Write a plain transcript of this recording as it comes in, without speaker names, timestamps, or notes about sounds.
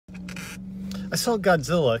I saw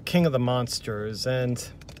Godzilla, King of the Monsters, and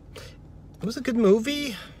it was a good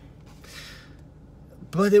movie,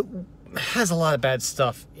 but it has a lot of bad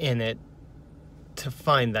stuff in it to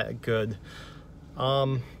find that good.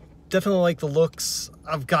 Definitely like the looks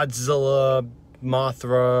of Godzilla,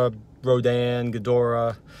 Mothra, Rodan,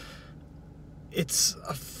 Ghidorah. It's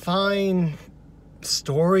a fine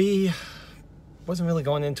story. Wasn't really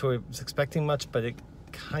going into it, was expecting much, but it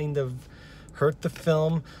kind of hurt the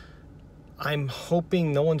film. I'm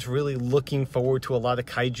hoping no one's really looking forward to a lot of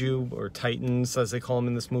kaiju, or titans as they call them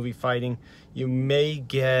in this movie, fighting. You may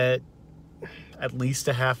get at least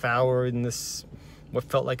a half hour in this, what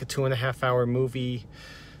felt like a 2.5-hour movie.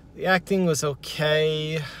 The acting was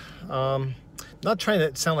okay. Not trying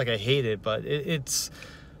to sound like I hate it, but it's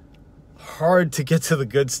hard to get to the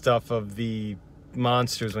good stuff of the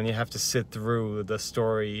monsters when you have to sit through the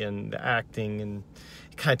story and the acting, and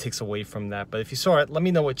it kind of takes away from that. But if you saw it, let me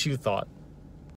know what you thought.